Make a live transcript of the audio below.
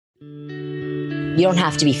You don't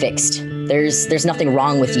have to be fixed. There's nothing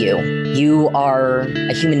wrong with you. You are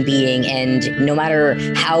a human being, and no matter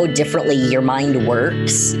how differently your mind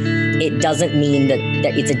works, it doesn't mean that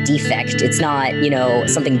it's a defect. It's not,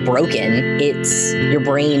 something broken. It's your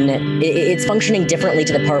brain. It's functioning differently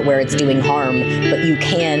to the part where it's doing harm, but you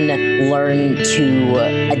can learn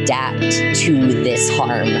to adapt to this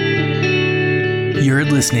harm. You're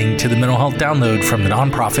listening to the Mental Health Download from the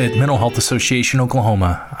nonprofit Mental Health Association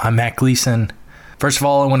Oklahoma. I'm Matt Gleason. First of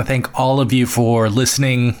all, I want to thank all of you for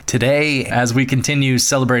listening today as we continue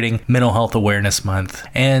celebrating Mental Health Awareness Month.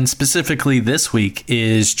 And specifically this week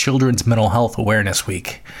is Children's Mental Health Awareness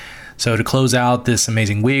Week. So to close out this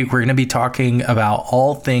amazing week, we're going to be talking about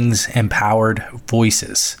all things empowered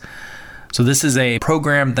voices. So this is a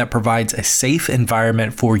program that provides a safe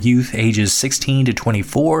environment for youth ages 16 to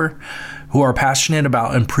 24 who are passionate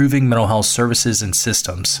about improving mental health services and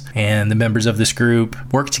systems. And the members of this group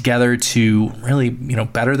work together to really,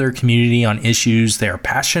 better their community on issues they are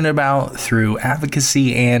passionate about through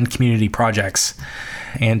advocacy and community projects.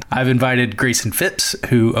 And I've invited Grayson Phipps,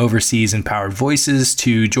 who oversees Empowered Voices,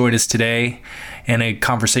 to join us today in a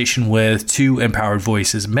conversation with two Empowered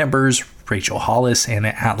Voices members, Rachel Hollis and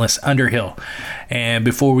Atlas Underhill. And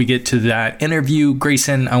before we get to that interview,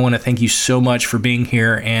 Grayson, I want to thank you so much for being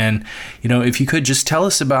here. And, if you could just tell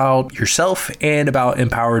us about yourself and about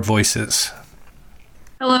Empowered Voices.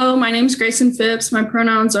 Hello, my name is Grayson Phipps. My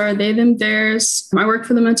pronouns are they, them, theirs. I work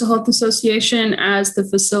for the Mental Health Association as the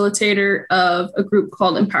facilitator of a group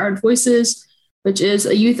called Empowered Voices, which is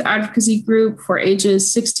a youth advocacy group for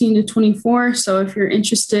ages 16 to 24. So if you're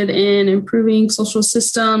interested in improving social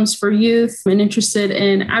systems for youth and interested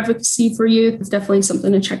in advocacy for youth, it's definitely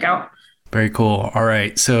something to check out. Very cool. All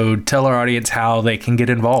right. So tell our audience how they can get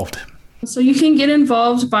involved. So you can get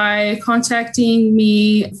involved by contacting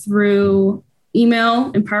me through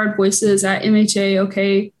email,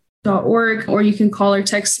 empoweredvoices@mhaok.org, or you can call or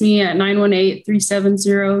text me at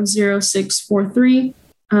 918-370-0643.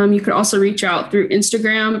 You can also reach out through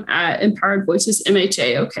Instagram at Empowered Voices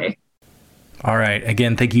MHAOK. All right.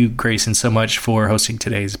 Again, thank you, Grayson, so much for hosting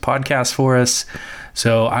today's podcast for us.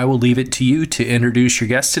 So I will leave it to you to introduce your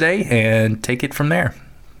guest today and take it from there.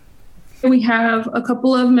 We have a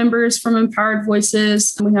couple of members from Empowered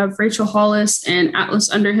Voices. We have Rachel Hollis and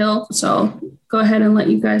Atlas Underhill. So go ahead and let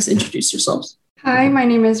you guys introduce yourselves. Hi, my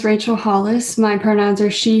name is Rachel Hollis. My pronouns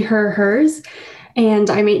are she, her, hers,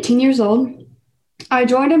 and I'm 18 years old. I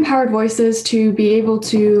joined Empowered Voices to be able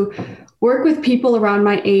to work with people around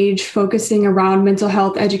my age, focusing around mental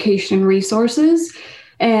health education and resources,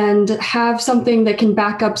 and have something that can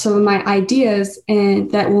back up some of my ideas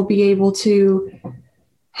and that will be able to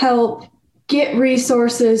help get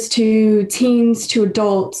resources to teens, to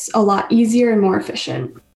adults a lot easier and more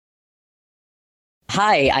efficient.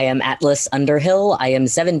 Hi, I am Atlas Underhill. I am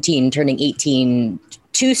 17, turning 18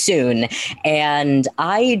 too soon. And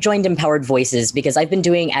I joined Empowered Voices because I've been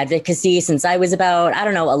doing advocacy since I was about,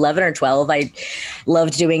 11 or 12. I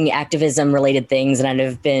loved doing activism related things, and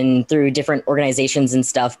I've been through different organizations and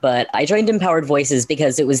stuff. But I joined Empowered Voices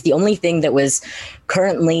because it was the only thing that was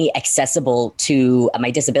currently accessible to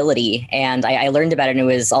my disability. And I learned about it, and it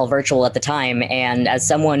was all virtual at the time. And as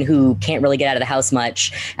someone who can't really get out of the house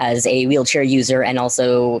much, as a wheelchair user and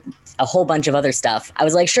also a whole bunch of other stuff, I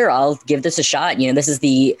was like, sure, I'll give this a shot. This is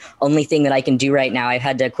the only thing that I can do right now. I've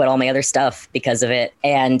had to quit all my other stuff because of it.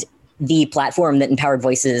 And the platform that Empowered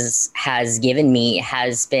Voices has given me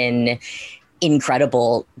has been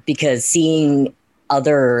incredible, because seeing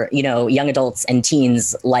other, young adults and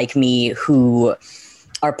teens like me who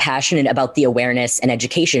are passionate about the awareness and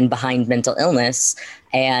education behind mental illness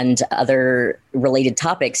and other related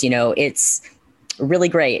topics, it's really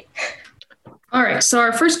great. All right. So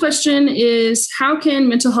our first question is, how can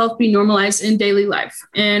mental health be normalized in daily life?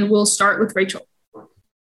 And we'll start with Rachel.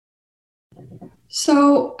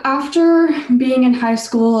 So after being in high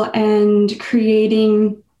school and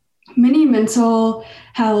creating many mental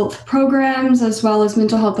health programs as well as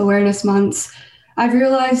mental health awareness months, I've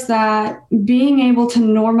realized that being able to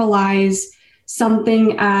normalize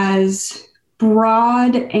something as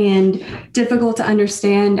broad and difficult to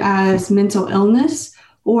understand as mental illness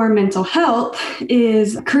or mental health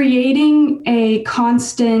is creating a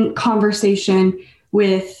constant conversation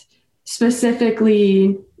with,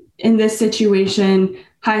 specifically in this situation,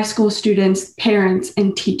 high school students, parents,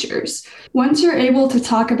 and teachers. Once you're able to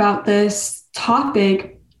talk about this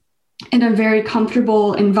topic, in a very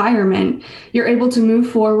comfortable environment, you're able to move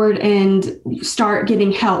forward and start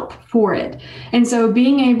getting help for it. And so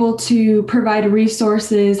being able to provide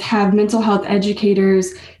resources, have mental health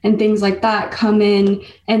educators and things like that come in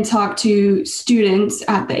and talk to students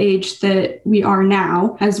at the age that we are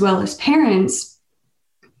now, as well as parents,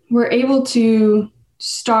 we're able to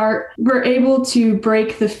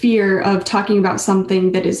break the fear of talking about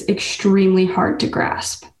something that is extremely hard to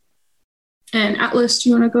grasp. And Atlas, do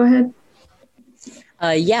you want to go ahead?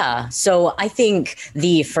 Yeah. So I think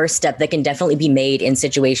the first step that can definitely be made in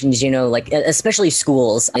situations, like especially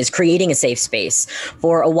schools, is creating a safe space.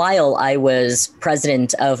 For a while, I was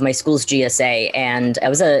president of my school's GSA, and I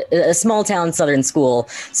was a small town Southern school.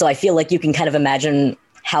 So I feel like you can kind of imagine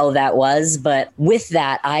how that was. But with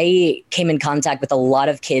that, I came in contact with a lot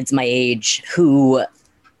of kids my age who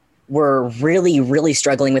were really, really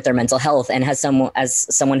struggling with their mental health. And as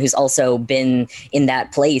someone who's also been in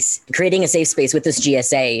that place, creating a safe space with this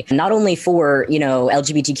GSA, not only for,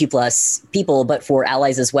 LGBTQ plus people, but for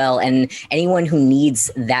allies as well. And anyone who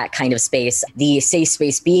needs that kind of space, the safe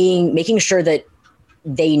space being making sure that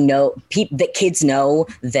they know, that kids know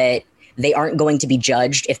that they aren't going to be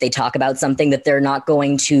judged if they talk about something, that they're not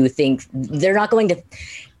going to think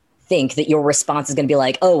that your response is going to be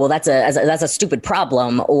like, oh, well, that's a stupid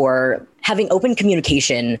problem. Or having open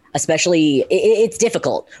communication, especially it's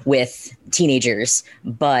difficult with teenagers,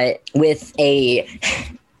 but with a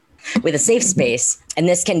safe space. And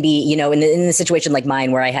this can be, in a situation like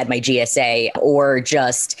mine where I had my GSA, or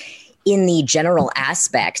just in the general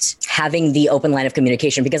aspect, having the open line of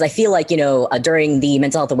communication, because I feel like, during the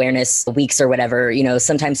mental health awareness weeks or whatever,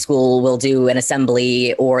 sometimes school will do an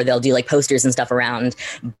assembly or they'll do like posters and stuff around,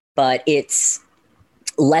 but it's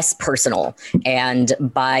less personal. And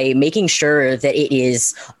by making sure that it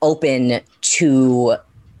is open to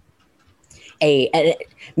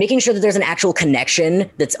making sure that there's an actual connection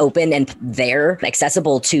that's open and there,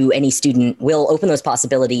 accessible to any student, will open those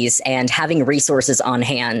possibilities. And having resources on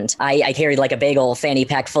hand. I carried like a big old fanny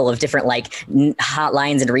pack full of different like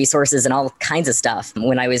hotlines and resources and all kinds of stuff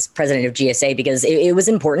when I was president of GSA, because it was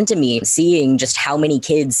important to me seeing just how many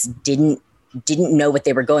kids didn't know what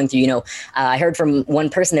they were going through. I heard from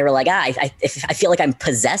one person, they were like, I feel like I'm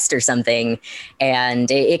possessed or something.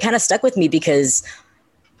 And it kind of stuck with me because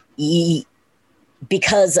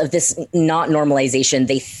of this not normalization,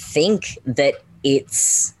 they think that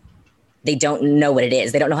they don't know what it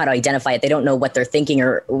is. They don't know how to identify it. They don't know what they're thinking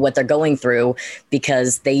or what they're going through,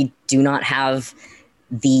 because they do not have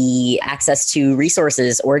the access to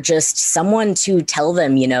resources or just someone to tell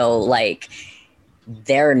them, like,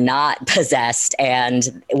 they're not possessed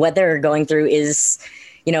and what they're going through is,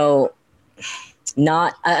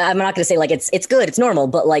 not, I'm not going to say like it's good, it's normal,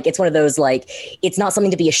 but like it's one of those, like, it's not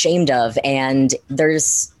something to be ashamed of, and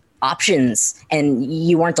there's options and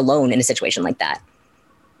you aren't alone in a situation like that.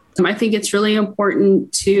 I think it's really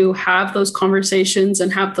important to have those conversations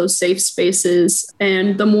and have those safe spaces.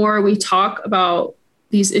 And the more we talk about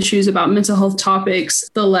these issues, about mental health topics,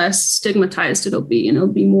 the less stigmatized it'll be, and it'll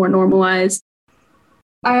be more normalized.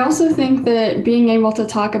 I also think that being able to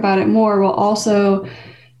talk about it more will also,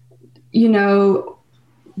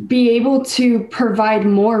 be able to provide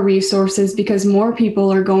more resources, because more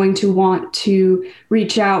people are going to want to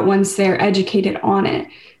reach out once they're educated on it.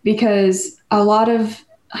 Because a lot of,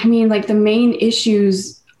 the main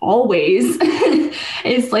issues always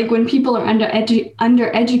is like when people are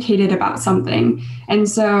undereducated about something. And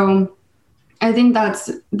so I think that's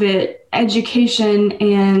the education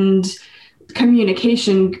and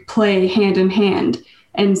communication play hand in hand.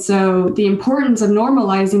 And so the importance of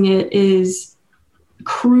normalizing it is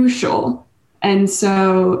crucial. And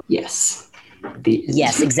so, yes.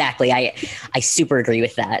 Yes, exactly. I super agree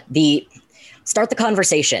with that. Start the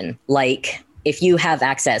conversation. Like, if you have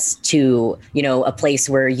access to, a place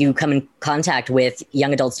where you come in contact with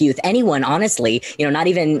young adults, youth, anyone, honestly, not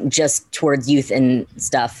even just towards youth and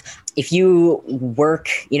stuff. If you work,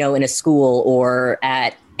 in a school or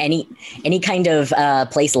at any kind of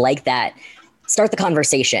place like that, start the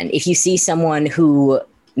conversation. If you see someone who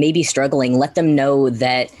may be struggling, let them know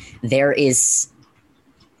that there is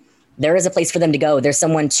a place for them to go. There's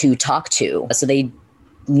someone to talk to, so they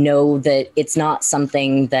know that it's not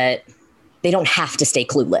something that they don't have to stay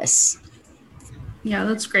clueless. Yeah,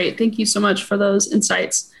 that's great. Thank you so much for those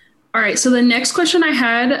insights. All right. So the next question I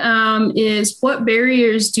had is, what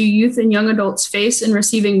barriers do youth and young adults face in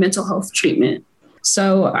receiving mental health treatment?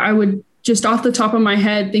 So I would just off the top of my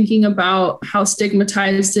head, thinking about how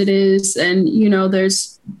stigmatized it is, and,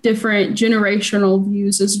 there's different generational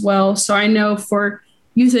views as well. So I know for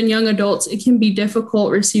youth and young adults, it can be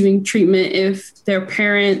difficult receiving treatment if their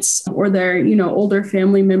parents or their, older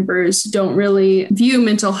family members don't really view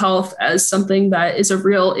mental health as something that is a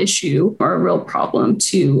real issue or a real problem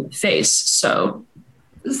to face. So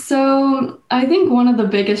I think one of the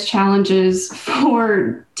biggest challenges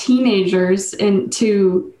for teenagers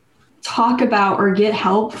to talk about or get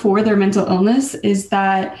help for their mental illness is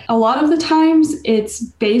that a lot of the times it's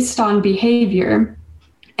based on behavior.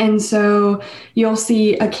 And so you'll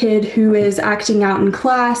see a kid who is acting out in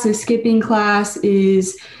class, is skipping class,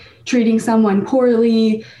 is treating someone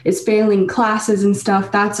poorly, is failing classes and stuff.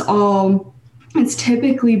 It's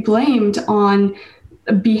typically blamed on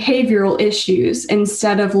behavioral issues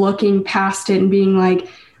instead of looking past it and being like,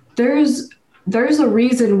 there's a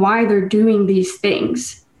reason why they're doing these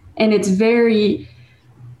things. And it's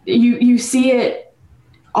you see it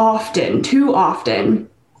often, too often,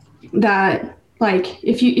 that like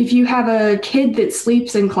if you have a kid that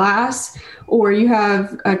sleeps in class, or you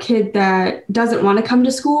have a kid that doesn't want to come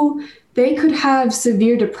to school, they could have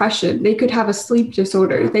severe depression. They could have a sleep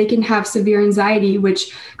disorder. They can have severe anxiety,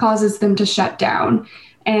 which causes them to shut down.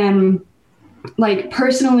 And like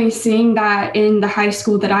personally seeing that in the high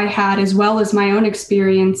school that I had, as well as my own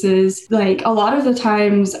experiences, like a lot of the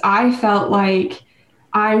times I felt like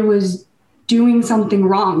I was doing something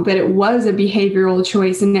wrong, but it was a behavioral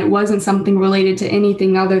choice and it wasn't something related to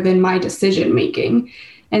anything other than my decision making.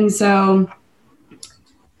 And so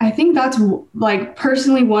I think that's like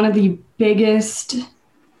personally one of the biggest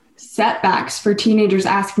setbacks for teenagers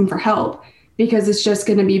asking for help, because it's just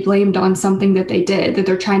going to be blamed on something that they did, that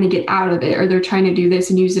they're trying to get out of it, or they're trying to do this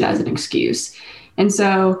and use it as an excuse. And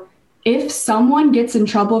so if someone gets in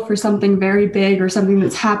trouble for something very big or something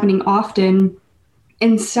that's happening often,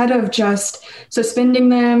 instead of just suspending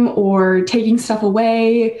them or taking stuff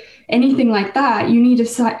away, anything like that,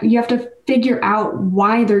 you have to figure out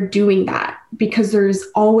why they're doing that, because there's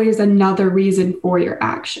always another reason for your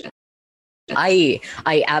action. I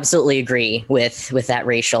absolutely agree with that,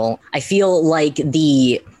 Rachel. I feel like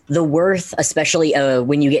the worth, especially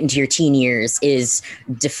when you get into your teen years, is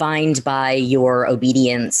defined by your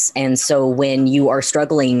obedience. And so when you are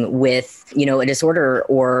struggling with, a disorder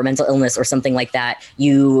or mental illness or something like that,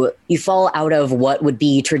 you fall out of what would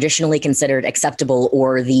be traditionally considered acceptable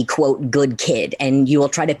or the quote good kid, and you will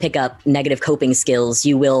try to pick up negative coping skills.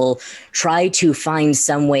 You will try to find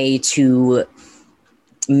some way to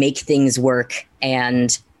make things work,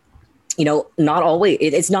 and not always,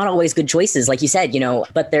 it's not always good choices, like you said,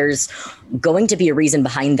 but there's going to be a reason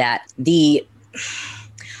behind that.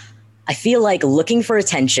 I feel like looking for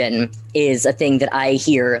attention is a thing that I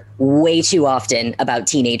hear way too often about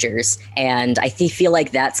teenagers. And I feel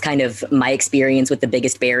like that's kind of my experience with the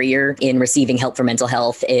biggest barrier in receiving help for mental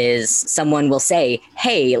health is someone will say,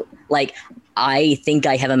 hey, like, I think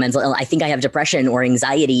I have a mental illness. I think I have depression or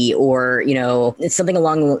anxiety or, it's something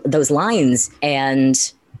along those lines. And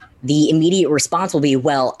the immediate response will be,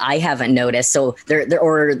 well, I haven't noticed. So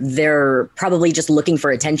they're probably just looking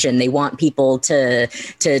for attention. They want people to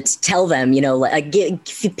tell them,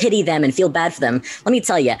 pity them and feel bad for them. Let me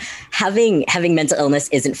tell you, having mental illness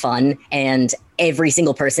isn't fun. And every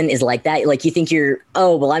single person is like that. Like you think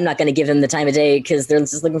I'm not going to give them the time of day because they're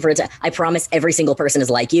just looking for it. I promise every single person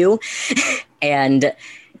is like you. And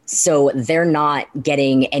so they're not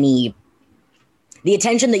getting the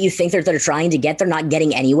attention that you think they're trying to get, they're not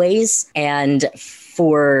getting anyways. And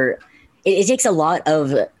it takes a lot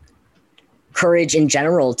of courage in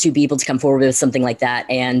general to be able to come forward with something like that.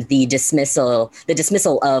 And the dismissal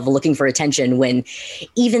of looking for attention, when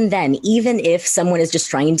even if someone is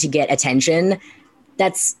just trying to get attention,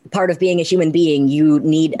 that's part of being a human being. You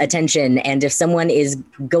need attention. And if someone is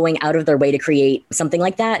going out of their way to create something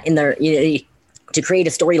like that to create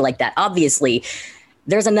a story like that, obviously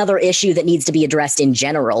there's another issue that needs to be addressed in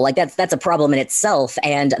general. Like that's a problem in itself,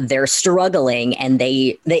 and they're struggling, and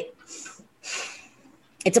it's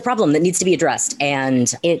a problem that needs to be addressed.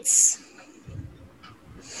 And it's,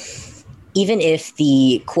 even if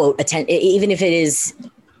the quote even if it is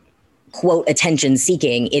quote attention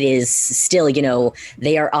seeking, it is still,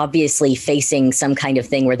 they are obviously facing some kind of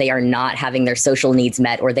thing where they are not having their social needs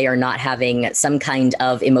met, or they are not having some kind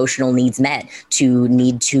of emotional needs met to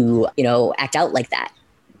need to, act out like that.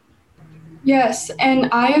 Yes. And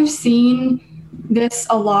I have seen this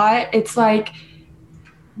a lot. It's like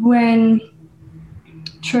when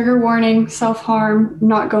trigger warning, self-harm,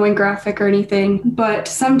 not going graphic or anything, but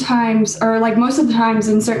sometimes, or like most of the times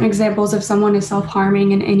in certain examples, if someone is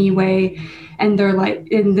self-harming in any way and they're like,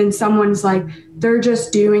 and then someone's like, they're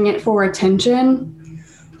just doing it for attention,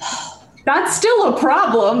 that's still a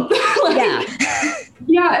problem. Yeah.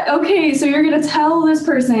 Yeah, okay, so you're going to tell this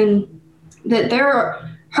person that they're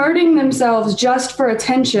hurting themselves just for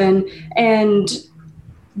attention, and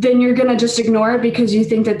then you're going to just ignore it because you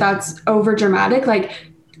think that that's over dramatic. Like,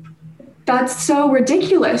 that's so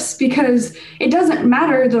ridiculous, because it doesn't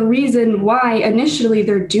matter the reason why initially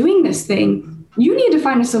they're doing this thing. You need to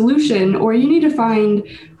find a solution, or you need to find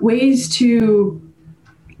ways to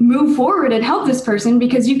move forward and help this person,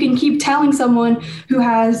 because you can keep telling someone who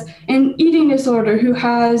has an eating disorder, who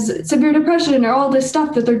has severe depression, or all this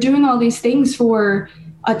stuff, that they're doing all these things for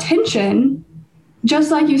attention. Just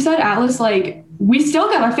like you said, Atlas, like, we still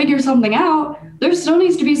got to figure something out. There still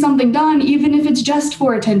needs to be something done, even if it's just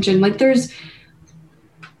for attention. Like, it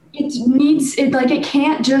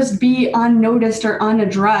can't just be unnoticed or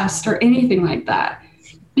unaddressed or anything like that,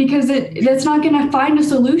 because that's not going to find a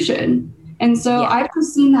solution. And so I've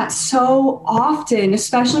just seen that so often,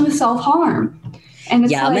 especially with self-harm. And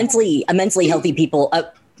it's a mentally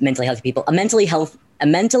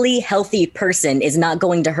healthy person is not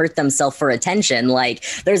going to hurt themselves for attention. Like,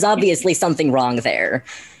 there's obviously something wrong there.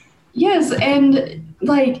 Yes. And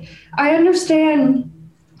like, I understand,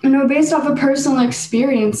 based off of personal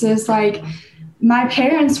experiences, like, my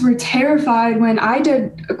parents were terrified when I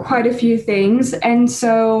did quite a few things. And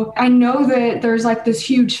so I know that there's like this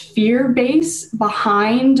huge fear base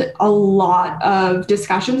behind a lot of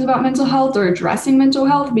discussions about mental health or addressing mental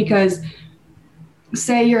health, because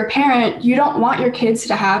say you're a parent, you don't want your kids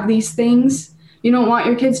to have these things. You don't want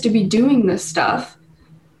your kids to be doing this stuff.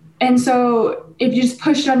 And so if you just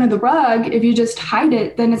push it under the rug, if you just hide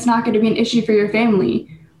it, then it's not going to be an issue for your family.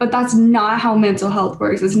 But that's not how mental health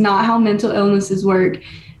works. It's not how mental illnesses work.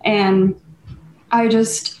 And I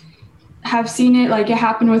just have seen it, like, it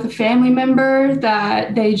happened with a family member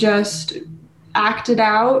that they just acted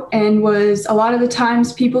out, and was a lot of the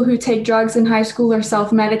times people who take drugs in high school are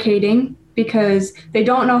self-medicating because they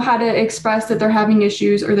don't know how to express that they're having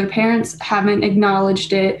issues, or their parents haven't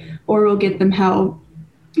acknowledged it or will get them help.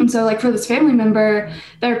 And so, like, for this family member,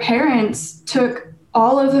 their parents took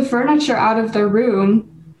all of the furniture out of their room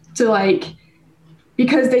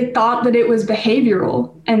because they thought that it was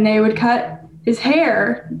behavioral, and they would cut his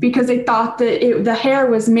hair because they thought that the hair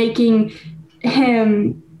was making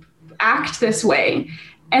him act this way.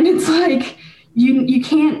 And it's like, you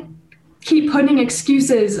can't keep putting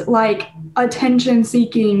excuses like attention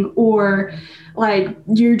seeking, or like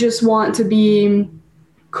you just want to be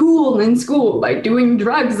cool in school by doing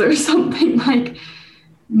drugs or something. Like,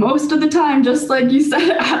 most of the time, just like you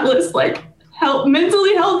said, Atlas, like,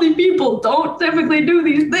 mentally healthy people don't typically do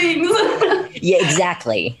these things. Yeah,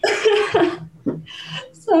 exactly.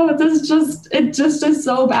 So it just is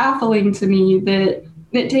so baffling to me that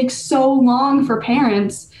it takes so long for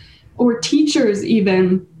parents or teachers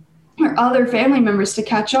even, or other family members, to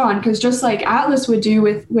catch on. Because just like Atlas would do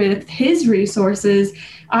with his resources,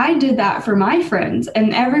 I did that for my friends,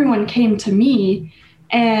 and everyone came to me,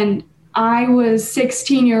 and I was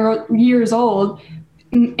 16 years old,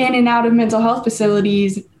 in and out of mental health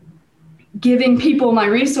facilities, giving people my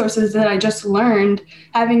resources that I just learned,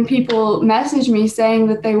 having people message me saying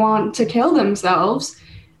that they want to kill themselves.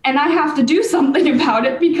 And I have to do something about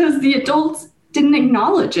it because the adults didn't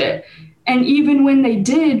acknowledge it. And even when they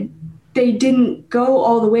did, they didn't go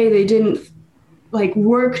all the way. They didn't like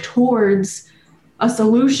work towards a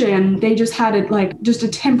solution. They just had just a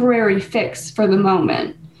temporary fix for the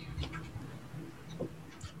moment.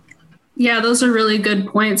 Yeah, those are really good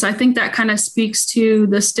points. I think that kind of speaks to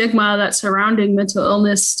the stigma that's surrounding mental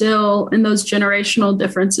illness still, and those generational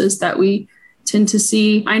differences that we tend to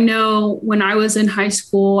see. I know when I was in high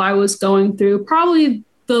school, I was going through probably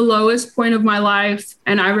the lowest point of my life.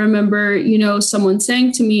 And I remember, someone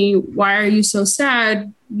saying to me, "Why are you so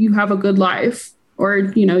sad? You have a good life." Or,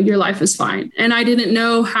 your life is fine. And I didn't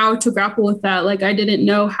know how to grapple with that. Like, I didn't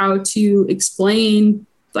know how to explain,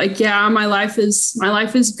 like, yeah, my life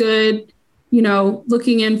is good,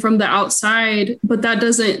 looking in from the outside, but that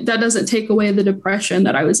doesn't take away the depression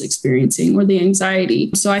that I was experiencing or the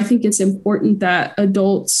anxiety. So I think it's important that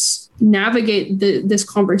adults navigate this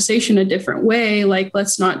conversation a different way. Like,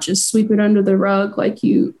 let's not just sweep it under the rug. Like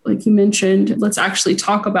you mentioned, let's actually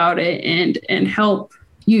talk about it and help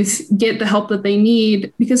youth get the help that they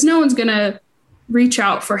need, because no one's going to reach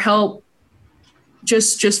out for help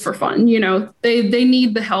just for fun. You know, they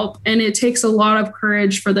need the help, and it takes a lot of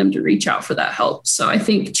courage for them to reach out for that help. So I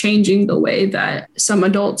think changing the way that some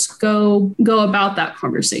adults go about that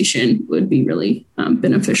conversation would be really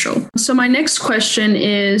beneficial. So my next question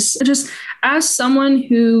is, just as someone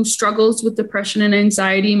who struggles with depression and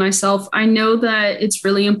anxiety myself, I know that it's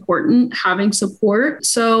really important having support.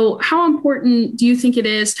 So how important do you think it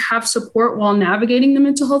is to have support while navigating the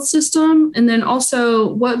mental health system? And then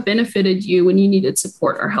also, what benefited you when you needed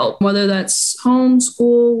support or help, whether that's home,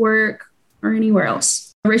 school, work, or anywhere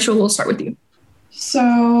else? Rachel, we'll start with you.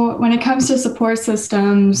 So when it comes to support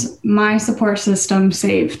systems, my support system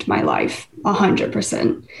saved my life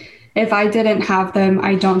 100%. If I didn't have them,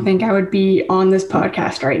 I don't think I would be on this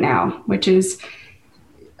podcast right now, which is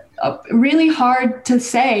really hard to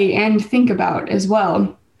say and think about as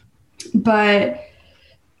well. But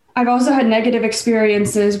I've also had negative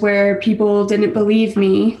experiences where people didn't believe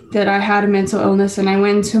me that I had a mental illness, and I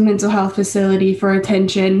went to a mental health facility for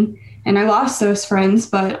attention, and I lost those friends,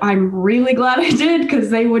 but I'm really glad I did, because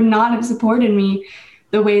they would not have supported me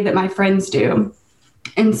the way that my friends do.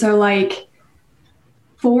 And so, like,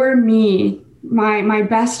 for me, my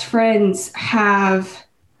best friends have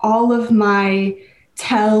all of my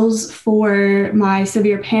tells for my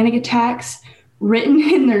severe panic attacks written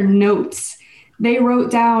in their notes. They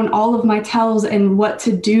wrote down all of my tells and what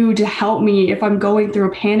to do to help me if I'm going through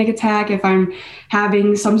a panic attack, if I'm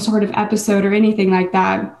having some sort of episode or anything like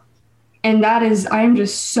that. And I'm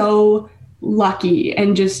just so lucky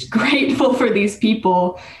and just grateful for these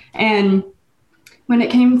people. And when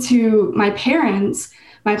it came to my parents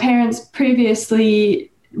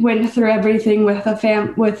previously went through everything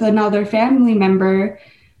with another family member.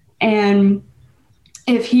 And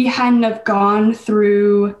if he hadn't have gone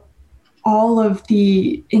through all of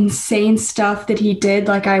the insane stuff that he did,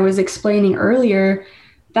 like I was explaining earlier,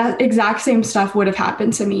 that exact same stuff would have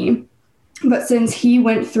happened to me. But since he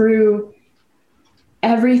went through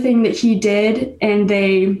everything that he did, and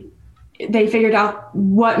they figured out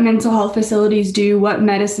what mental health facilities do, what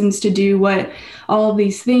medicines to do, what all of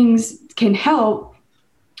these things can help,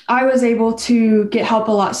 I was able to get help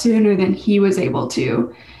a lot sooner than he was able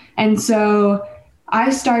to. And so I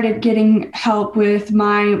started getting help with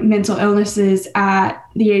my mental illnesses at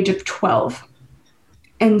the age of 12.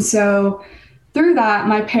 And so through that,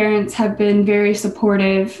 my parents have been very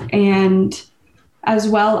supportive, and as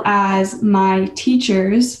well as my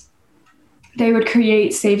teachers, they would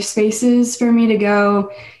create safe spaces for me to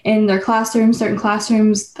go in their classrooms, certain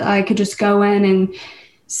classrooms that I could just go in and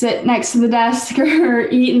sit next to the desk or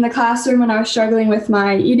eat in the classroom. When I was struggling with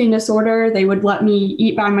my eating disorder, they would let me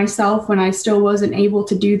eat by myself when I still wasn't able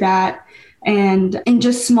to do that. And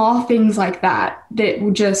just small things like that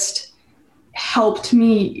just helped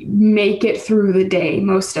me make it through the day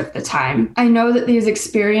most of the time. I know that these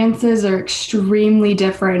experiences are extremely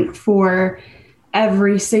different for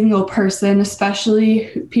every single person, especially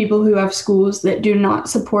people who have schools that do not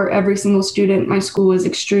support every single student. My school is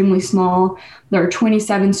extremely small. There are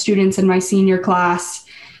 27 students in my senior class,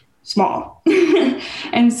 small.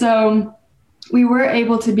 And so we were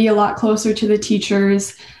able to be a lot closer to the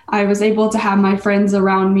teachers. I was able to have my friends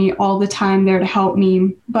around me all the time there to help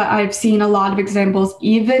me. But I've seen a lot of examples,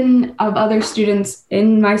 even of other students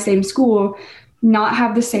in my same school, not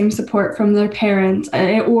have the same support from their parents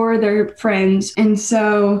or their friends. And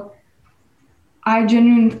so I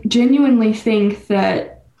genuinely think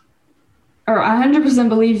that, or 100%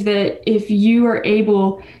 believe that if you are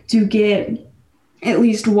able to get at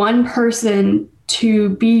least one person to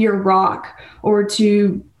be your rock, or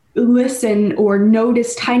to listen or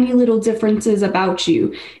notice tiny little differences about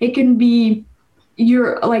you, it can be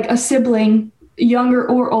your, like, a sibling, younger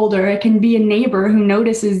or older. It can be a neighbor who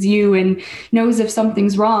notices you and knows if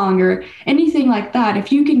something's wrong or anything like that.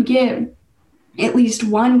 If you can get at least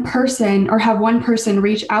one person or have one person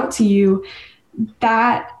reach out to you,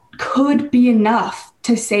 that could be enough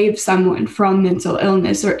to save someone from mental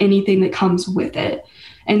illness or anything that comes with it.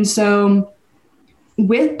 And so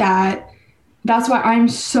with that, that's why I'm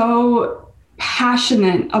so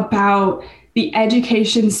passionate about the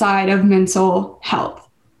education side of mental health,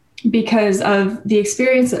 because of the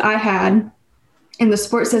experience that I had and the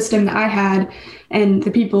support system that I had, and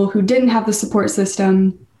the people who didn't have the support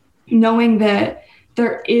system, knowing that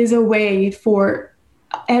there is a way for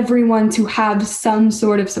everyone to have some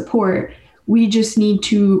sort of support. We just need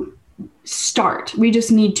to start. We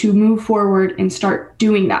just need to move forward and start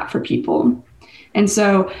doing that for people. And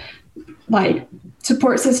so, like,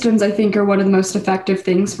 support systems, I think, are one of the most effective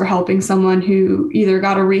things for helping someone who either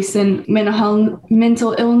got a recent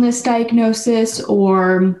mental illness diagnosis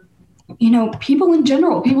or people in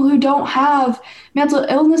general, people who don't have mental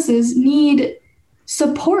illnesses need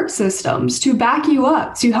support systems to back you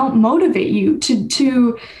up, to help motivate you,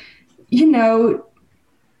 to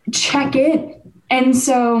check in. And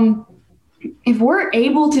so if we're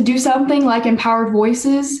able to do something like Empowered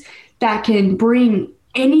Voices that can bring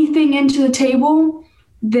anything into the table,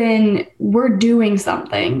 then we're doing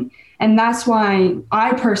something. And that's why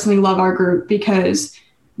I personally love our group, because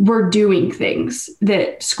we're doing things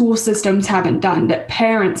that school systems haven't done, that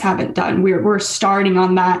parents haven't done. We're starting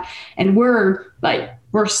on that. And we're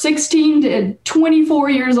 16 to 24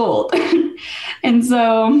 years old. And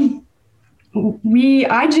so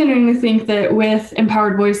I genuinely think that with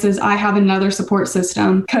Empowered Voices, I have another support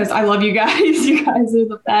system, because I love you guys. You guys are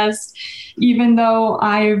the best. Even though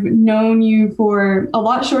I've known you for a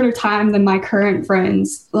lot shorter time than my current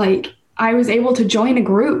friends, I was able to join a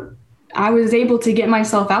group. I was able to get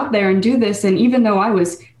myself out there and do this. And even though I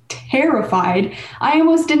was terrified, I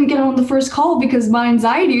almost didn't get on the first call because my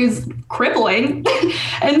anxiety is crippling.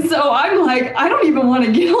 And so I'm like, I don't even want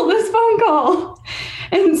to get on this phone call.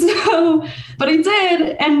 And so, but I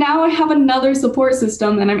did. And now I have another support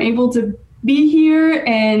system, and I'm able to be here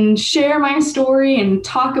and share my story and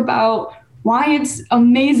talk about why it's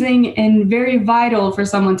amazing and very vital for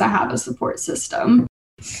someone to have a support system.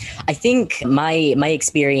 I think my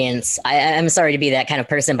experience, I'm sorry to be that kind of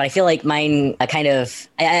person, but I feel like mine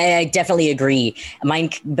I definitely agree.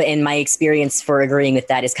 Mine, and my experience for agreeing with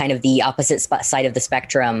that is kind of the opposite side of the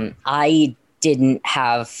spectrum. I didn't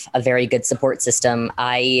have a very good support system.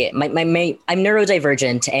 I'm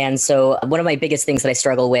neurodivergent. And so one of my biggest things that I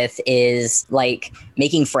struggle with is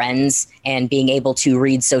making friends and being able to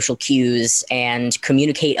read social cues and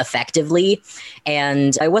communicate effectively.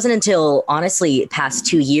 And it wasn't until honestly past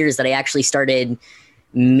 2 years that I actually started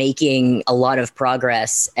making a lot of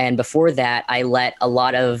progress. And before that, I let a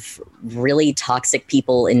lot of really toxic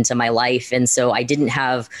people into my life. And so I didn't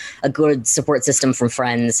have a good support system from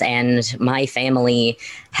friends, and my family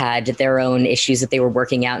had their own issues that they were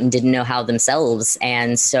working out and didn't know how themselves.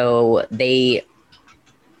 And so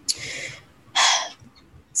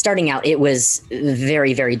starting out, it was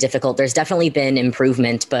very, very difficult. There's definitely been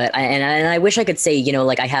improvement, but I wish I could say,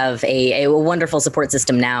 I have a wonderful support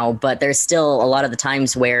system now, but there's still a lot of the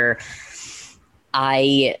times where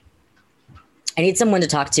I need someone to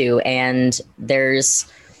talk to, and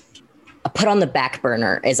there's a put on the back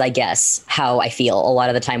burner is, I guess, how I feel a lot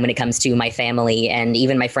of the time when it comes to my family and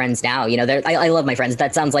even my friends now. I love my friends.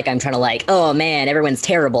 That sounds like I'm trying to oh man, everyone's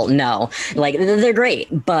terrible. No, they're great,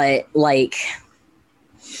 but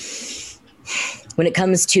when it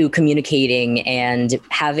comes to communicating and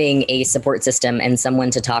having a support system and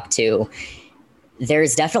someone to talk to,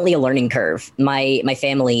 there's definitely a learning curve. My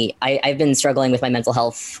family, I've been struggling with my mental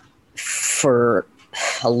health for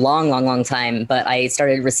a long, long, long time, but I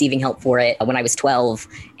started receiving help for it when I was 12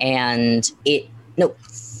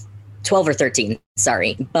 12 or 13,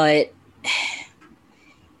 sorry. But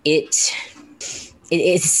it's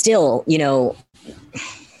still,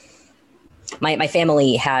 my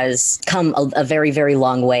family has come a very, very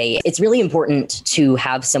long way. It's really important to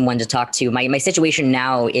have someone to talk to. My situation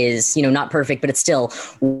now is, not perfect, but it's still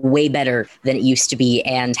way better than it used to be.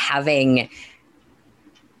 And having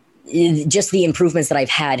just the improvements that I've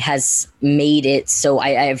had has made it so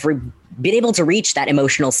I've been able to reach that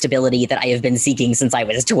emotional stability that I have been seeking since I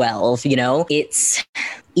was 12. It's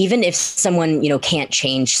even if someone, can't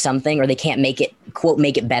change something, or they can't make it, quote,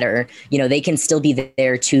 make it better, they can still be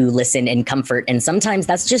there to listen and comfort. And sometimes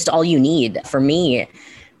that's just all you need. For me,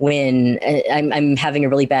 when I'm having a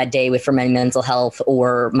really bad day for my mental health,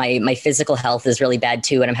 or my physical health is really bad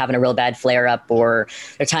too, and I'm having a real bad flare up, or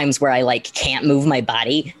there are times where I can't move my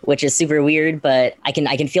body, which is super weird, but I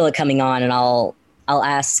can feel it coming on, and I'll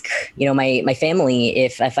ask, my family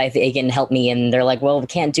if they can help me, and they're like, well, we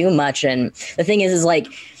can't do much. And the thing is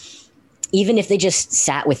even if they just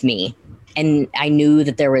sat with me and I knew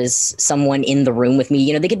that there was someone in the room with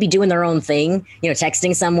me, they could be doing their own thing,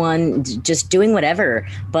 texting someone, just doing whatever,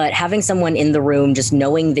 but having someone in the room, just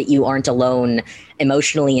knowing that you aren't alone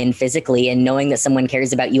emotionally and physically, and knowing that someone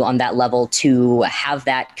cares about you on that level, to have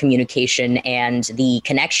that communication and the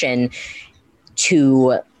connection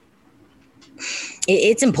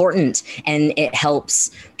it's important, and it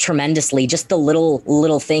helps tremendously. Just the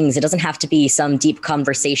little things. It doesn't have to be some deep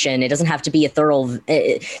conversation. It doesn't have to be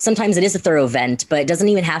sometimes it is a thorough vent, but it doesn't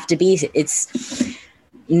even have to be. It's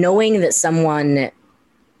knowing that someone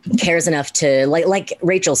cares enough to, like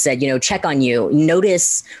Rachel said, check on you,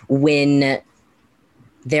 notice when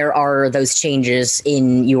there are those changes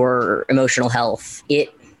in your emotional health.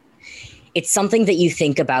 It's something that you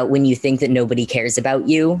think about when you think that nobody cares about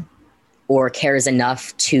you. or cares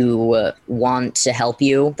enough to want to help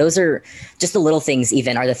you. Those are just the little things,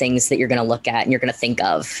 even, are the things that you're going to look at and you're going to think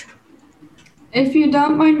of. If you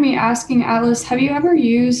don't mind me asking, Alice, have you ever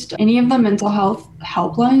used any of the mental health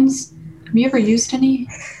helplines? Have you ever used any?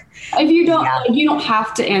 If you don't, you don't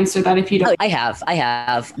have to answer that if you don't. Oh, I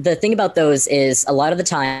have. The thing about those is a lot of the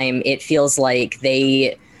time it feels like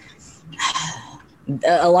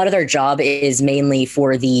a lot of their job is mainly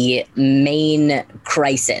for the main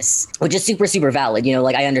crisis, which is super, super valid. You know,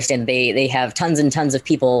 like I understand they have tons and tons of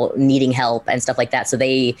people needing help and stuff like that. So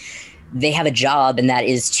they have a job, and that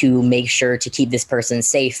is to make sure to keep this person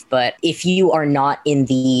safe. But if you are not in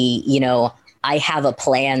the, you know, I have a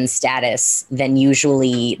plan status, then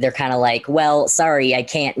usually they're kind of like, well, sorry, I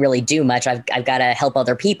can't really do much. I've got to help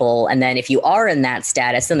other people. And then if you are in that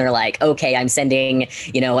status, then they're like, okay, I'm sending,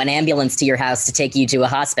 you know, an ambulance to your house to take you to a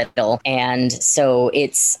hospital. And so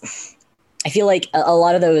I feel like a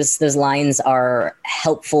lot of those lines are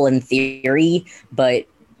helpful in theory, but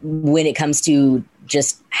when it comes to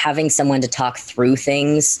just having someone to talk through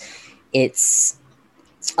things, it's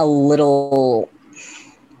a little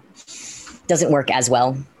doesn't work as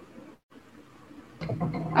well.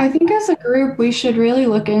 I think as a group, we should really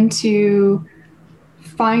look into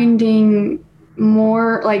finding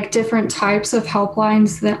more like different types of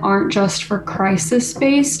helplines that aren't just for crisis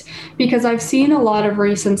based, because I've seen a lot of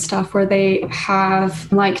recent stuff where they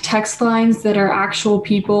have like text lines that are actual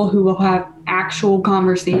people who will have actual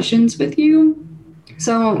conversations with you.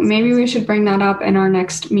 So maybe we should bring that up in our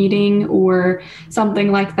next meeting or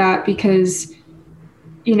something like that, because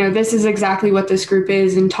you know, this is exactly what this group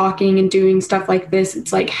is, and talking and doing stuff like this.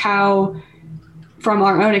 It's like, how, from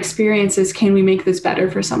our own experiences, can we make this better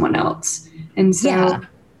for someone else? And so I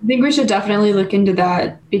think we should definitely look into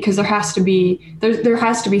that, because there has to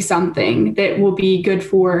be something that will be good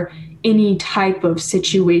for any type of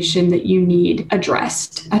situation that you need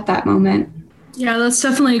addressed at that moment. Yeah, that's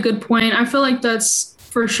definitely a good point. I feel like that's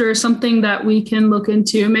for sure something that we can look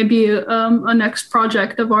into, maybe a next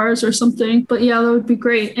project of ours or something. But yeah, that would be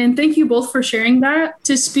great. And thank you both for sharing that.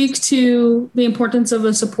 To speak to the importance of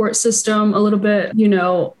a support system a little bit, you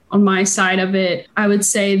know, on my side of it, I would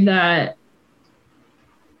say that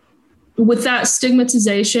with that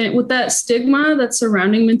stigmatization, with that stigma that's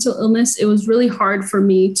surrounding mental illness, it was really hard for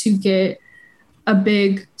me to get a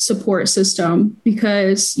big support system,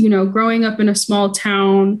 because, you know, growing up in a small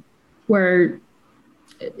town where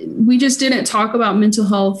we just didn't talk about mental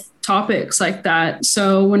health topics like that.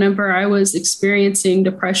 So whenever I was experiencing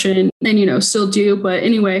depression, and, you know, still do, but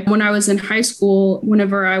anyway, when I was in high school,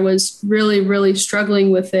 whenever I was really, really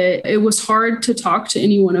struggling with it, it was hard to talk to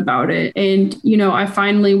anyone about it. And, you know, I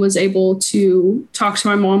finally was able to talk to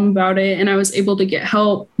my mom about it, and I was able to get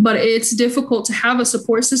help. But it's difficult to have a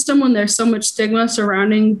support system when there's so much stigma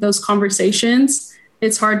surrounding those conversations.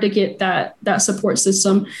 It's hard to get that support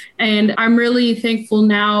system. And I'm really thankful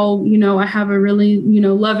now, you know, I have a really, you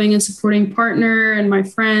know, loving and supporting partner and my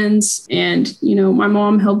friends, and, you know, my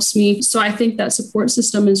mom helps me. So I think that support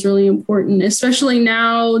system is really important, especially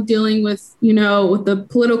now dealing with, you know, with the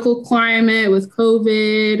political climate, with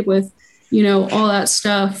COVID, with, you know, all that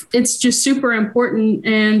stuff. It's just super important.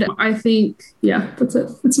 And I think, yeah, that's it.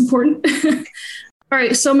 It's important. All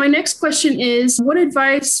right, so my next question is, what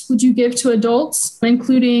advice would you give to adults,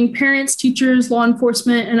 including parents, teachers, law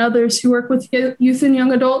enforcement, and others who work with youth and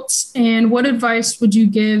young adults? And what advice would you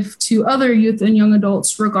give to other youth and young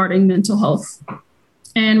adults regarding mental health?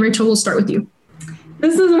 And Rachel, we'll start with you.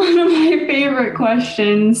 This is one of my favorite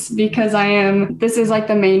questions, because this is like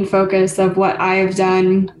the main focus of what I have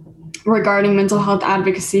done regarding mental health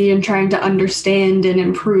advocacy and trying to understand and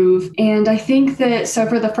improve. And I think that, so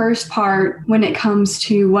for the first part, when it comes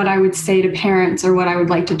to what I would say to parents or what I would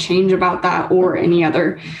like to change about that, or any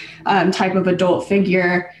other type of adult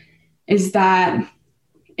figure, is that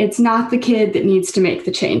it's not the kid that needs to make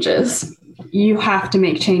the changes. You have to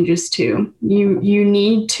make changes too. You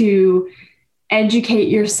need to educate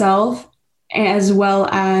yourself, as well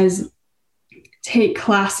as take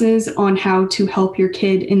classes on how to help your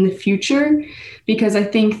kid in the future, because I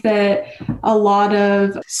think that a lot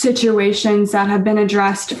of situations that have been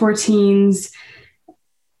addressed for teens,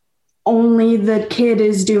 only the kid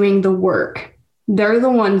is doing the work. They're the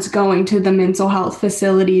ones going to the mental health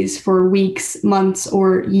facilities for weeks, months,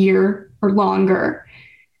 or year or longer,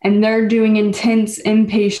 and they're doing intense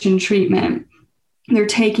inpatient treatment. They're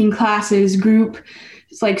taking classes, group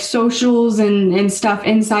like socials and stuff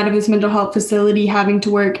inside of this mental health facility, having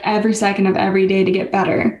to work every second of every day to get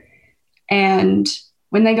better. And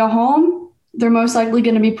when they go home, they're most likely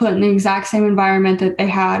going to be put in the exact same environment that they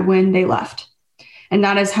had when they left. And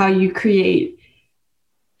that is how you create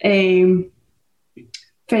a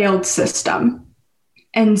failed system.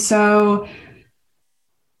 And so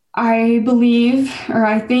I believe, or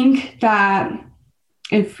I think that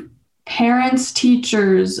if parents,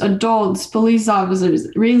 teachers, adults, police officers,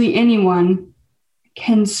 really anyone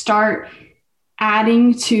can start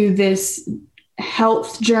adding to this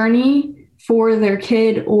health journey for their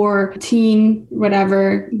kid or teen,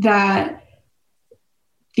 whatever, that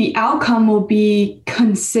the outcome will be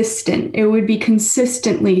consistent. It would be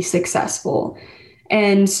consistently successful.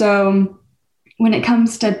 And so when it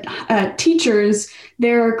comes to teachers,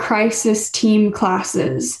 there are crisis team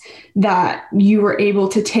classes that you were able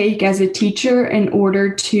to take as a teacher in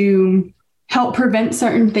order to help prevent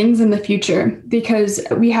certain things in the future. Because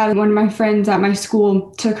we had one of my friends at my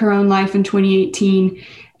school took her own life in 2018.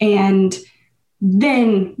 And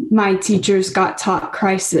then my teachers got taught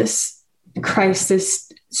crisis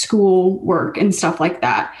school work and stuff like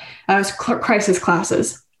that, crisis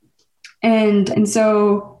classes. And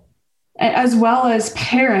so, as well as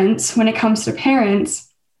parents, when it comes to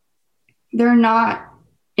parents, they're not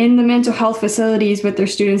in the mental health facilities with their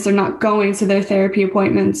students. They're not going to their therapy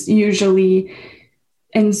appointments usually.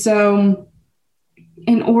 And so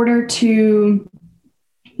in order to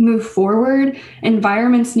move forward,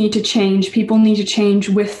 environments need to change. People need to change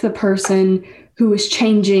with the person who is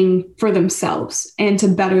changing for themselves and to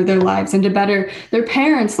better their lives and to better their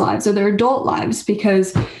parents' lives or their adult lives,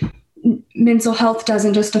 because mental health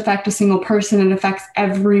doesn't just affect a single person, it affects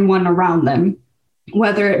everyone around them,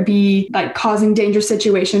 whether it be like causing dangerous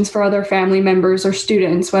situations for other family members or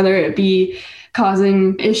students, whether it be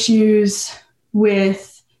causing issues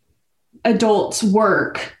with adults'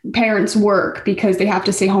 work, parents' work, because they have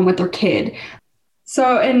to stay home with their kid.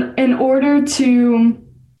 So in order to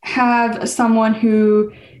have someone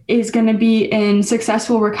who is going to be in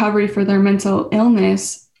successful recovery for their mental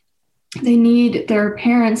illness, they need their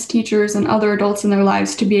parents, teachers, and other adults in their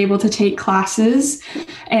lives to be able to take classes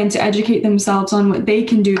and to educate themselves on what they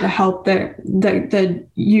can do to help the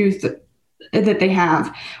youth that they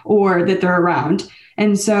have or that they're around.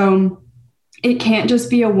 And so it can't just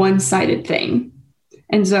be a one-sided thing.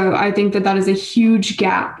 And so I think that is a huge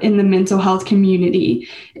gap in the mental health community,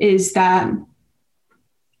 is that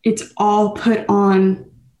it's all put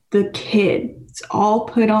on the kid. It's all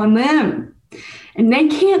put on them. And they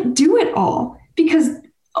can't do it all because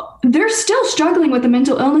they're still struggling with the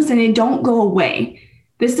mental illness and they don't go away.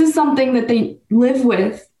 This is something that they live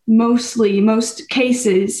with most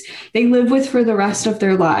cases, they live with for the rest of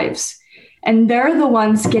their lives. And they're the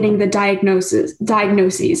ones getting the diagnoses.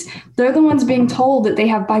 They're the ones being told that they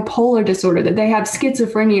have bipolar disorder, that they have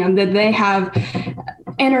schizophrenia, that they have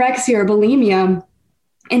anorexia or bulimia.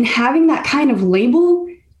 And having that kind of label,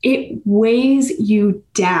 it weighs you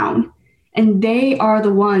down. And they are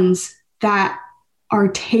the ones that are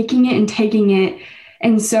taking it.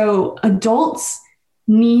 And so adults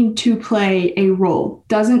need to play a role.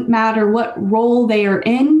 Doesn't matter what role they are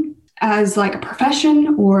in, as like a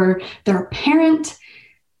profession or they're a parent,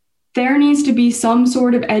 there needs to be some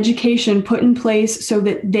sort of education put in place so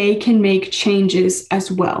that they can make changes as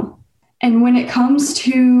well. And when it comes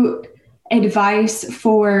to advice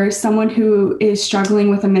for someone who is struggling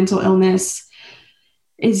with a mental illness,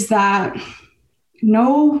 is that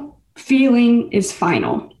no feeling is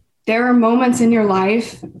final. There are moments in your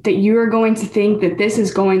life that you are going to think that this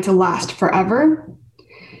is going to last forever.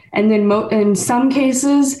 And then in some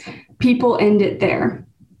cases, people end it there.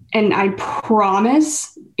 And I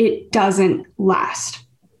promise it doesn't last.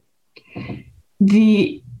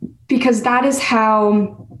 Because that is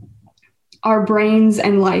how our brains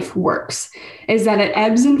and life works, is that it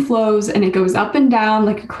ebbs and flows and it goes up and down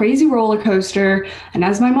like a crazy roller coaster. And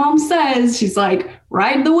as my mom says, she's like,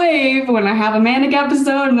 ride the wave. When I have a manic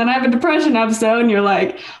episode and then I have a depression episode, and you're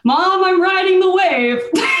like, Mom, I'm riding the wave,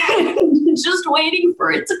 just waiting for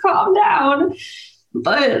it to calm down.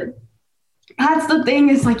 But that's the thing,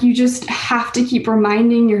 is like, you just have to keep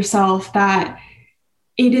reminding yourself that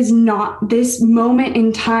it is not this moment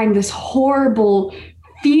in time, this horrible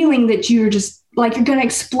feeling that you're just like, you're going to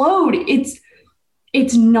explode.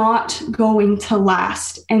 It's not going to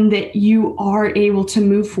last, and that you are able to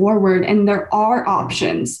move forward. And there are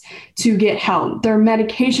options to get help. There are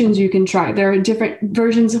medications you can try. There are different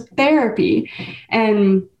versions of therapy.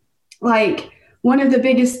 And like, one of the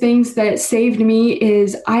biggest things that saved me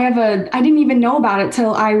is I didn't even know about it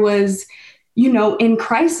till I was, in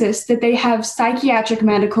crisis, that they have psychiatric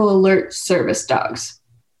medical alert service dogs.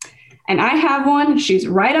 And I have one. She's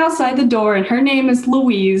right outside the door, and her name is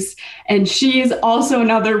Louise. And she is also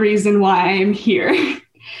another reason why I am here.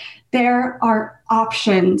 There are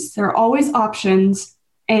options. There are always options.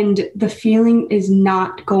 And the feeling is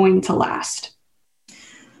not going to last.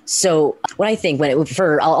 So what I think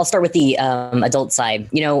I'll start with the adult side.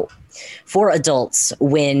 For adults,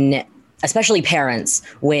 especially parents,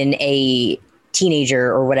 when a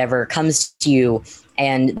teenager or whatever comes to you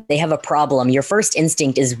and they have a problem, your first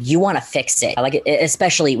instinct is you want to fix it. Like,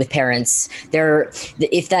 especially with parents,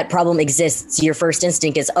 if that problem exists, your first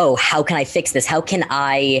instinct is, oh, how can I fix this? How can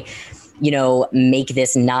I, make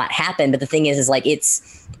this not happen? But the thing is like,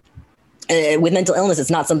 it's with mental illness,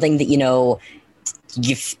 it's not something that,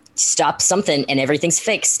 you stop something and everything's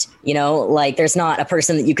fixed. Like, there's not a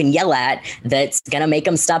person that you can yell at that's going to make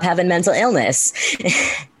them stop having mental illness.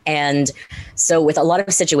 And so with a lot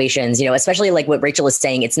of situations, especially like what Rachel is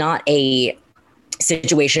saying, it's not a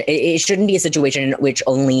situation. It shouldn't be a situation in which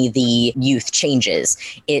only the youth changes.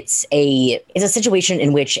 It's a situation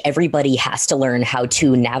in which everybody has to learn how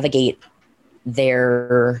to navigate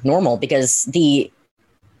their normal, because the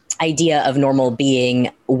idea of normal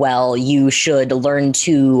being, well, you should learn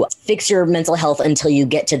to fix your mental health until you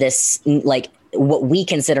get to this, like, what we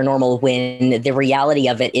consider normal, when the reality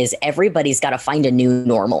of it is everybody's got to find a new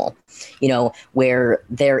normal, where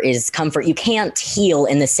there is comfort. You can't heal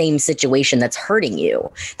in the same situation that's hurting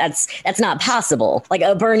you. That's not possible. Like,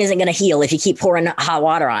 a burn isn't going to heal if you keep pouring hot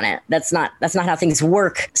water on it. That's not how things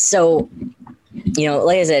work. So,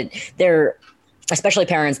 like I said, especially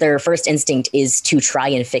parents, their first instinct is to try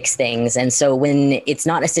and fix things. And so when it's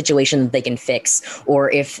not a situation that they can fix,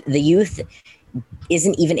 or if the youth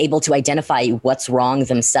isn't even able to identify what's wrong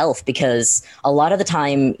themselves, because a lot of the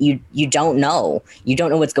time you don't know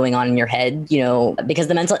what's going on in your head, because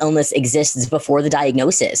the mental illness exists before the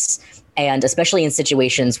diagnosis. And especially in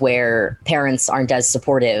situations where parents aren't as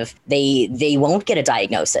supportive, they won't get a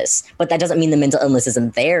diagnosis. But that doesn't mean the mental illness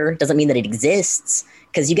isn't there. It doesn't mean that it exists,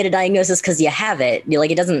 because you get a diagnosis because you have it.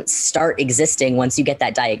 It doesn't start existing once you get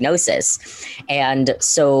that diagnosis. And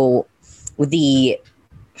so when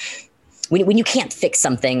you can't fix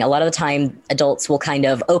something, a lot of the time adults will kind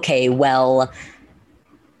of, okay, well,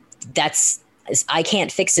 I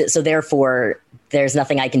can't fix it, so therefore there's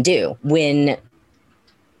nothing I can do. When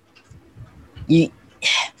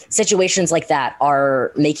situations like that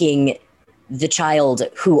are making the child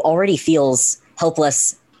who already feels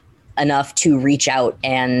helpless enough to reach out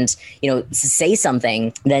and, say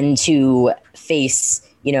something, then to face,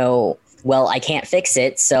 well, I can't fix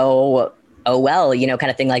it, so oh, well, kind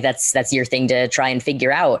of thing. Like, that's your thing to try and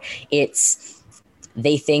figure out.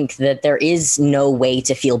 They think that there is no way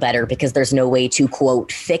to feel better because there's no way to,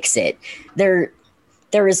 quote, fix it. There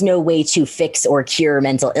is no way to fix or cure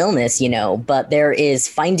mental illness, but there is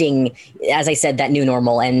finding, as I said, that new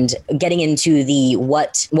normal, and getting into the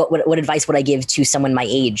what advice would I give to someone my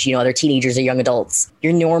age, other teenagers or young adults.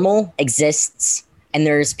 Your normal exists. And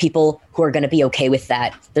there's people who are going to be okay with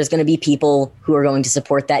that. There's going to be people who are going to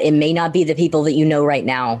support that. It may not be the people that you know right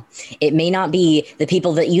now. It may not be the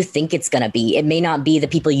people that you think it's going to be. It may not be the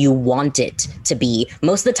people you want it to be.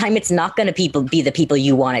 Most of the time, it's not going to be the people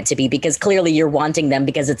you want it to be, because clearly you're wanting them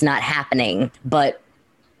because it's not happening. But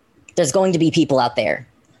there's going to be people out there.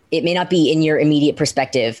 It may not be in your immediate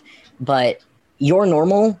perspective, but your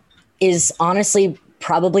normal is honestly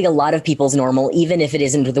probably a lot of people's normal, even if it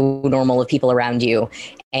isn't the normal of people around you.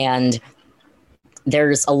 And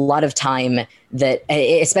there's a lot of time that,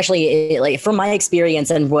 especially like from my experience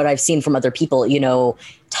and what I've seen from other people,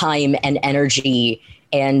 time and energy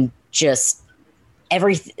and just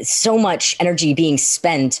so much energy being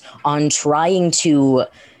spent on trying to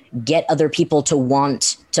get other people to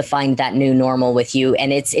want to find that new normal with you.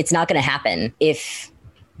 And it's not going to happen if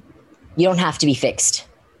you don't have to be fixed.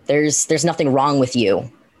 There's nothing wrong with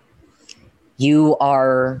you. You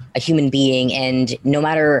are a human being, and no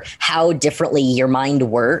matter how differently your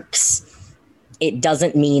mind works, it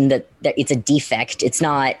doesn't mean that it's a defect. It's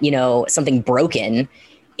not, something broken.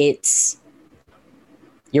 It's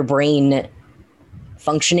your brain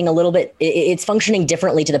functioning a little bit. It's functioning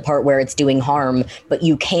differently to the part where it's doing harm, but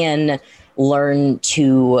you can learn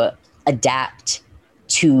to adapt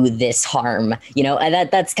to this harm, and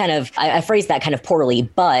that's kind of, I phrased that kind of poorly,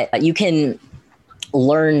 but you can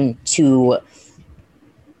learn to,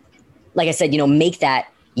 like I said, make that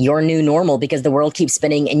your new normal, because the world keeps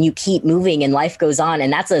spinning and you keep moving and life goes on.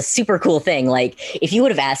 And that's a super cool thing. Like, if you would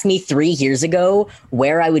have asked me 3 years ago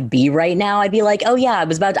where I would be right now, I'd be like, oh yeah,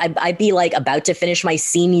 I'd be like about to finish my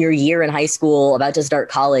senior year in high school, about to start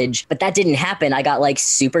college. But that didn't happen. I got like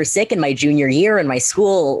super sick in my junior year and my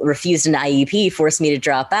school refused an IEP, forced me to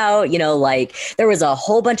drop out. Like, there was a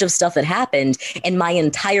whole bunch of stuff that happened and my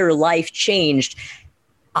entire life changed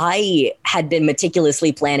I had been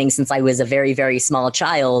meticulously planning since I was a very, very small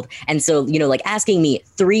child. And so, like asking me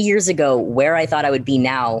 3 years ago where I thought I would be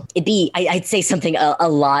now, I'd say something a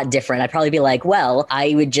lot different. I'd probably be like, well,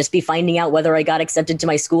 I would just be finding out whether I got accepted to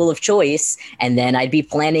my school of choice. And then I'd be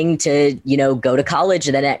planning to, go to college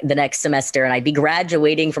the next semester, and I'd be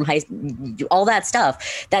graduating from all that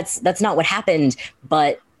stuff. That's not what happened,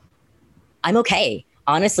 but I'm okay.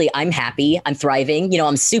 Honestly, I'm happy. I'm thriving.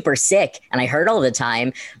 I'm super sick and I hurt all the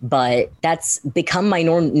time, but that's become my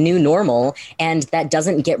new normal. And that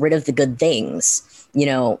doesn't get rid of the good things.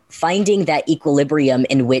 Finding that equilibrium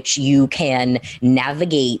in which you can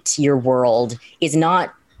navigate your world is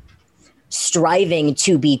not striving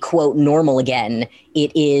to be, quote, normal again.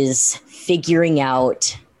 It is figuring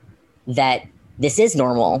out that this is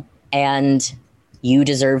normal and you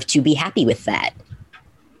deserve to be happy with that.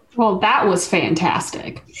 Well, that was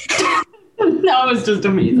fantastic. That was just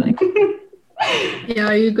amazing.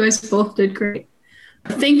 Yeah, you guys both did great.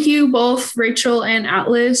 Thank you both, Rachel and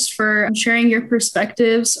Atlas, for sharing your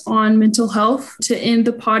perspectives on mental health. To end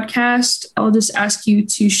the podcast, I'll just ask you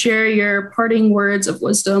to share your parting words of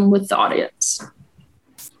wisdom with the audience.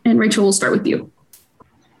 And Rachel, we'll start with you.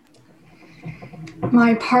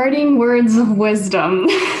 My parting words of wisdom.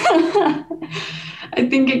 I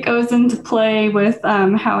think it goes into play with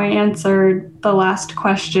how I answered the last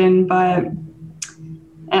question, but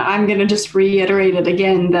I'm going to just reiterate it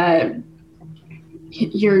again that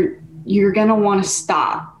you're going to want to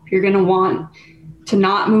stop. You're going to want to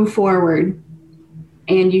not move forward,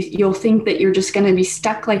 and you'll think that you're just going to be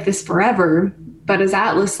stuck like this forever. But as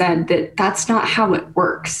Atlas said, that's not how it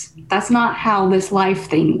works. That's not how this life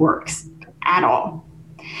thing works at all.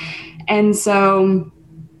 And so,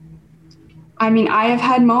 I have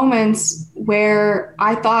had moments where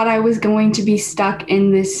I thought I was going to be stuck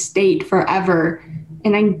in this state forever,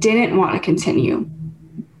 and I didn't want to continue.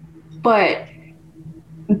 But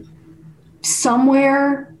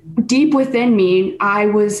somewhere deep within me, I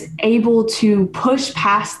was able to push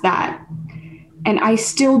past that. And I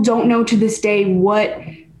still don't know to this day what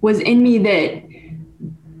was in me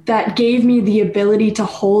that gave me the ability to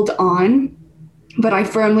hold on. But I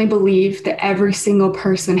firmly believe that every single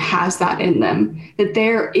person has that in them, that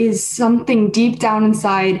there is something deep down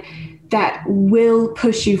inside that will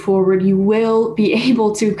push you forward. You will be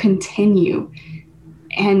able to continue.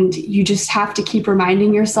 And you just have to keep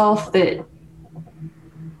reminding yourself that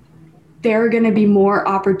there are going to be more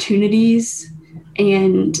opportunities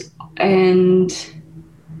and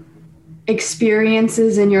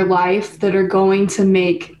experiences in your life that are going to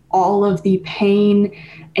make all of the pain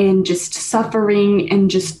and just suffering and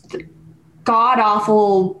just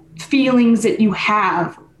god-awful feelings that you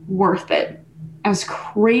have worth it. As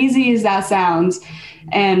crazy as that sounds,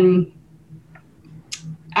 and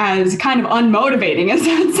as kind of unmotivating as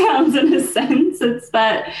that sounds in a sense, it's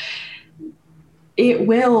that it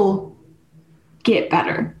will get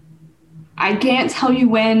better. I can't tell you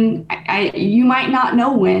when, you might not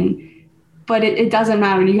know when, but it doesn't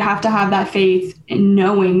matter. You have to have that faith in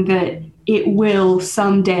knowing that it will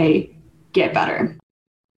someday get better.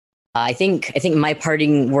 I think my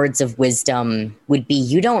parting words of wisdom would be,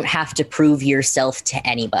 you don't have to prove yourself to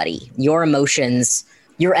anybody. Your emotions,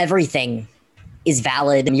 your everything is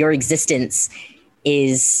valid. Your existence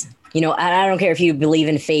is, I don't care if you believe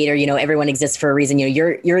in fate or, everyone exists for a reason.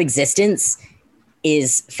 Your existence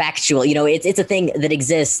is factual. It's a thing that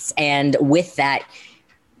exists. And with that,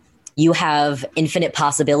 you have infinite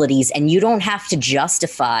possibilities, and you don't have to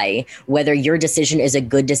justify whether your decision is a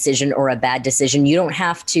good decision or a bad decision. You don't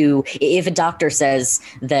have to, if a doctor says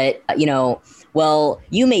that, well,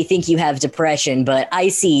 you may think you have depression, but I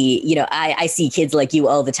see, I see kids like you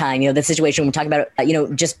all the time. The situation we're talking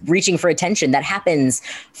about, just reaching for attention, that happens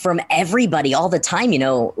from everybody all the time.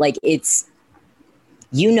 It's,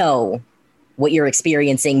 what you're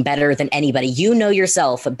experiencing better than anybody. You know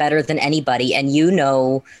yourself better than anybody, and you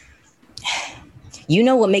know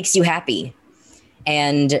what makes you happy.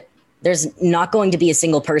 And there's not going to be a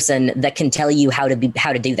single person that can tell you how to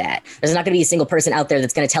do that. There's not going to be a single person out there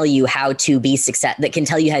that's going to tell you how to be that can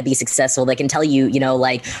tell you how to be successful. That can tell you,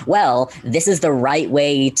 well, this is the right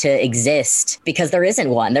way to exist, because there isn't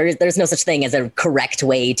one. There's no such thing as a correct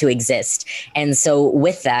way to exist. And so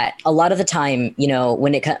with that, a lot of the time,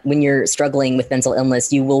 when you're struggling with mental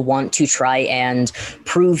illness, you will want to try and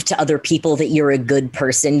prove to other people that you're a good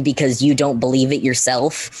person because you don't believe it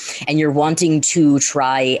yourself. And you're wanting to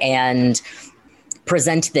try and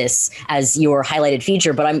present this as your highlighted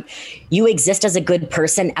feature, but you exist as a good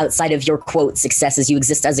person outside of your quote successes. You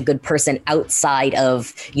exist as a good person outside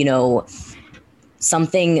of,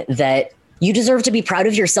 something that You deserve to be proud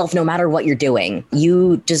of yourself no matter what you're doing.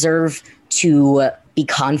 You deserve to be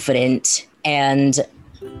confident and you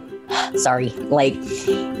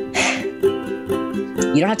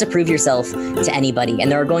don't have to prove yourself to anybody.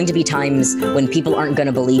 And there are going to be times when people aren't going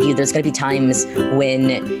to believe you. There's going to be times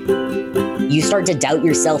when you start to doubt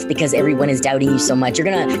yourself because everyone is doubting you so much.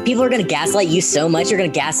 People are going to gaslight you so much. You're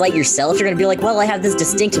going to gaslight yourself. You're going to be like, well, I have this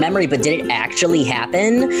distinct memory, but did it actually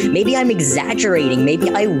happen? Maybe I'm exaggerating. Maybe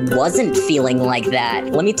I wasn't feeling like that.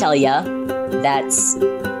 Let me tell you, that's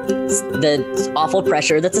the awful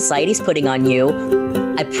pressure that society's putting on you.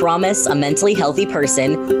 I promise a mentally healthy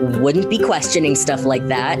person wouldn't be questioning stuff like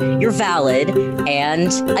that. You're valid,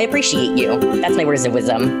 and I appreciate you. That's my words of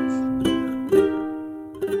wisdom.